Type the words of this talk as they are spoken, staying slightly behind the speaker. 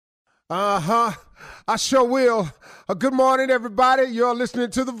Uh-huh. I sure will. Good morning, everybody. You're listening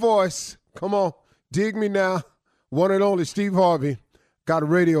to The Voice. Come on, dig me now. One and only Steve Harvey. Got a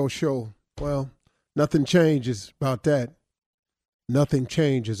radio show. Well, nothing changes about that. Nothing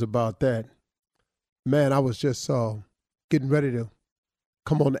changes about that. Man, I was just getting ready to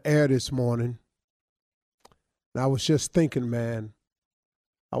come on the air this morning. And I was just thinking, man,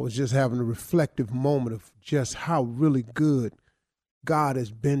 I was just having a reflective moment of just how really good God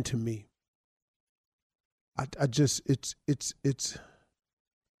has been to me.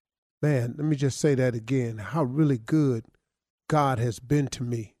 Man, let me just say that again, how really good God has been to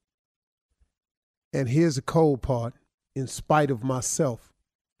me. And here's the cold part, in spite of myself.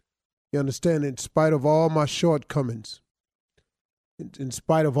 You understand, in spite of all my shortcomings, in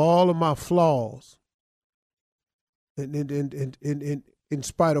spite of all of my flaws, and in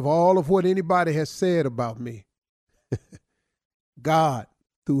spite of all of what anybody has said about me, God,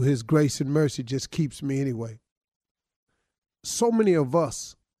 through his grace and mercy, just keeps me anyway. So many of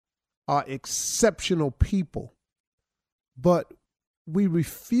us are exceptional people, but we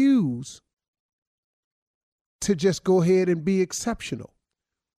refuse to just go ahead and be exceptional.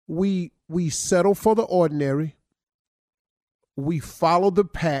 We settle for the ordinary. We follow the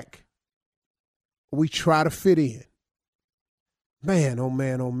pack. We try to fit in. Man, oh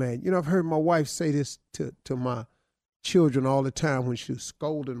man, oh man. You know, I've heard my wife say this to my children all the time when she was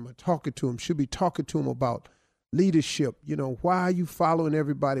scolding them or talking to them. She'll be talking to them about leadership. You know, why are you following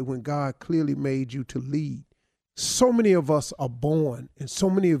everybody when God clearly made you to lead? So many of us are born, and so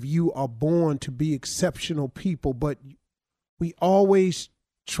many of you are born to be exceptional people, but we always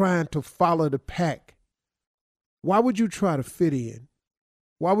trying to follow the pack. Why would you try to fit in?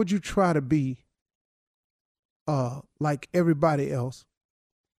 Why would you try to be like everybody else?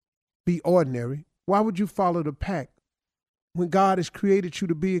 Be ordinary. Why would you follow the pack when God has created you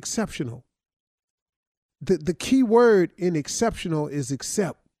to be exceptional? The key word in exceptional is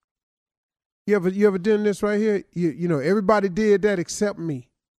accept. You ever done this right here? You know, everybody did that except me.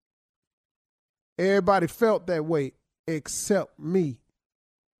 Everybody felt that way except me.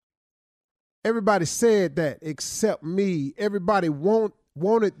 Everybody said that except me. Everybody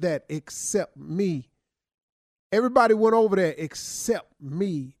wanted that except me. Everybody went over there except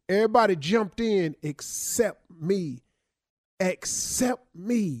me. Everybody jumped in except me. Except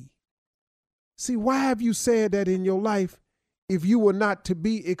me. See, why have you said that in your life if you were not to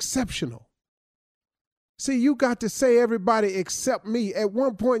be exceptional? See, you got to say everybody except me. At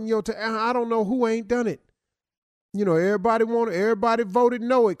one point in your time, I don't know who ain't done it. You know, everybody voted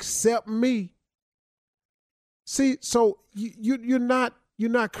no except me. See, so you're not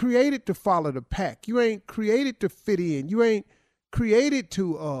created to follow the pack. You ain't created to fit in. You ain't created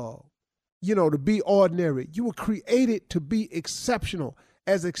to to be ordinary. You were created to be exceptional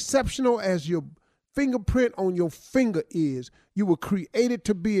as your fingerprint on your finger is. You were created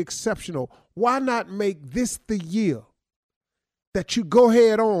to be exceptional. Why not make this the year that you go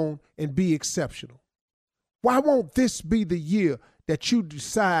head on and be exceptional? Why won't this be the year that you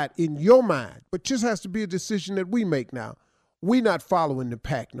decide in your mind, but just has to be a decision that we make now. We not following the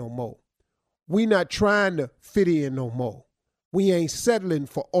pack no more. We not trying to fit in no more. We ain't settling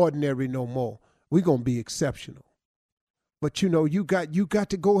for ordinary no more. We gonna be exceptional. But you know, you got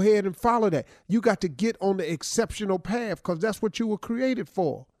to go ahead and follow that. You got to get on the exceptional path because that's what you were created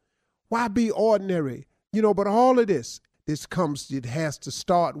for. Why be ordinary? You know, but all of it has to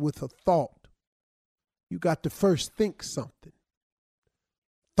start with a thought. You got to first think something.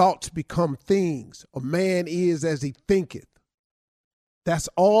 Thoughts become things. A man is as he thinketh. That's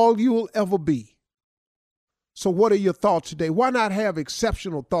all you will ever be. So what are your thoughts today? Why not have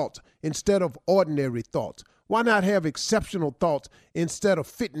exceptional thoughts instead of ordinary thoughts? Why not have exceptional thoughts instead of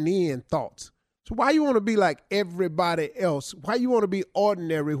fitting in thoughts? So why you want to be like everybody else? Why you want to be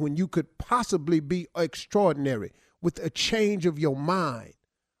ordinary when you could possibly be extraordinary with a change of your mind,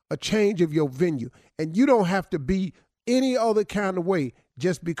 a change of your venue? And you don't have to be any other kind of way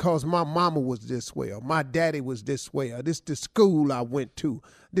just because my mama was this way or my daddy was this way or this the school I went to,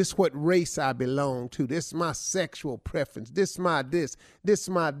 this what race I belong to, this my sexual preference, this my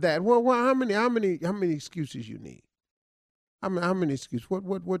my that. Well, how many excuses you need? How many excuses?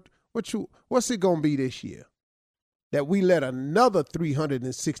 What's it gonna be this year that we let another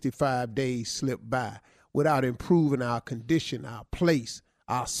 365 days slip by without improving our condition, our place,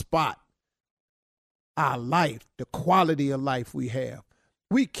 our spot, our life, the quality of life we have?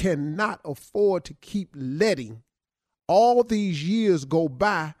 We cannot afford to keep letting all these years go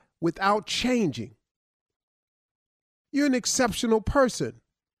by without changing. You're an exceptional person.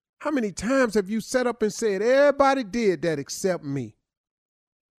 How many times have you sat up and said, everybody did that except me?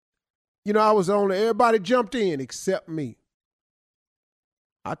 You know, I was the only, everybody jumped in except me.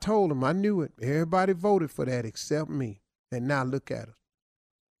 I told them I knew it. Everybody voted for that except me. And now look at us.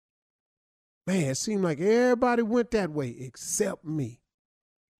 Man, it seemed like everybody went that way except me.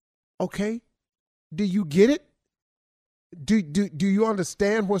 Okay? Do you get it? Do you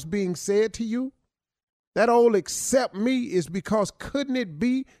understand what's being said to you? That old accept me is because couldn't it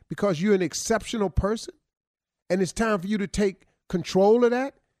be because you're an exceptional person? And it's time for you to take control of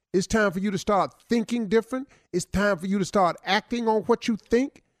that. It's time for you to start thinking different. It's time for you to start acting on what you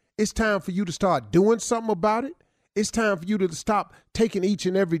think. It's time for you to start doing something about it. It's time for you to stop taking each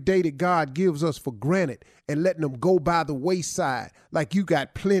and every day that God gives us for granted and letting them go by the wayside like you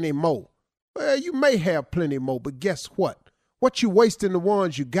got plenty more. Well, you may have plenty more, but guess what? What you wasting the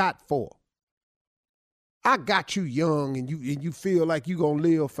ones you got for? I got you young and you feel like you gonna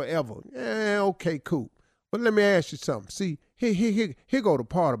live forever. Yeah, okay, cool. But let me ask you something. See, here go the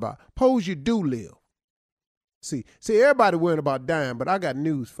part about suppose you do live. See, everybody worrying about dying, but I got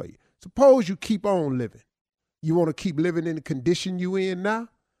news for you. Suppose you keep on living. You want to keep living in the condition you in now?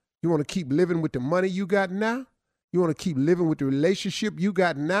 You want to keep living with the money you got now? You want to keep living with the relationship you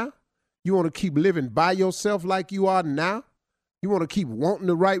got now? You want to keep living by yourself like you are now? You want to keep wanting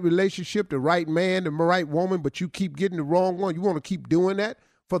the right relationship, the right man, the right woman, but you keep getting the wrong one? You want to keep doing that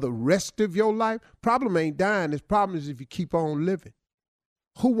for the rest of your life? Problem ain't dying. The problem is if you keep on living.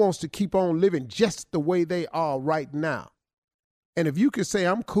 Who wants to keep on living just the way they are right now? And if you can say,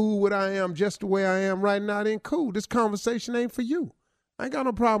 I'm cool with I am just the way I am right now, then cool. This conversation ain't for you. I ain't got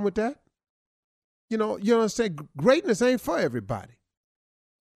no problem with that. You know what I'm saying? Greatness ain't for everybody.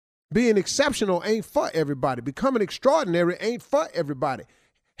 Being exceptional ain't for everybody. Becoming extraordinary ain't for everybody.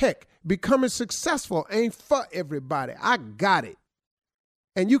 Heck, becoming successful ain't for everybody. I got it.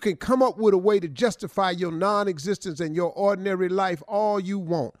 And you can come up with a way to justify your non-existence and your ordinary life all you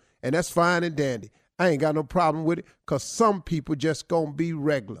want. And that's fine and dandy. I ain't got no problem with it because some people just gonna be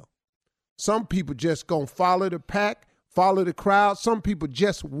regular. Some people just gonna follow the pack, follow the crowd. Some people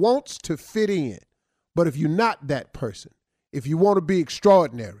just wants to fit in. But if you're not that person, if you want to be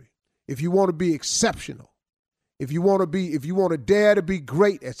extraordinary, if you want to be exceptional, if you want to dare to be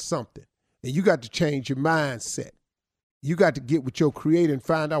great at something, then you got to change your mindset. You got to get with your creator and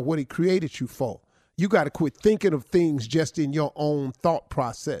find out what he created you for. You got to quit thinking of things just in your own thought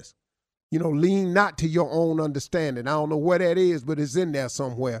process. You know, lean not to your own understanding. I don't know where that is, but it's in there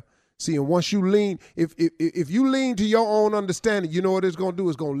somewhere. See, and once you lean, if you lean to your own understanding, you know what it's going to do?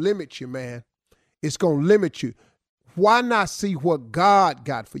 It's going to limit you, man. It's going to limit you. Why not see what God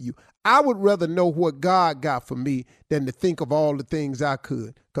got for you? I would rather know what God got for me than to think of all the things I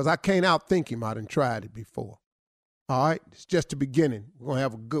could, because I can't outthink him. I done tried it before. All right, it's just the beginning. We're going to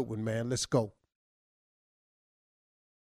have a good one, man. Let's go.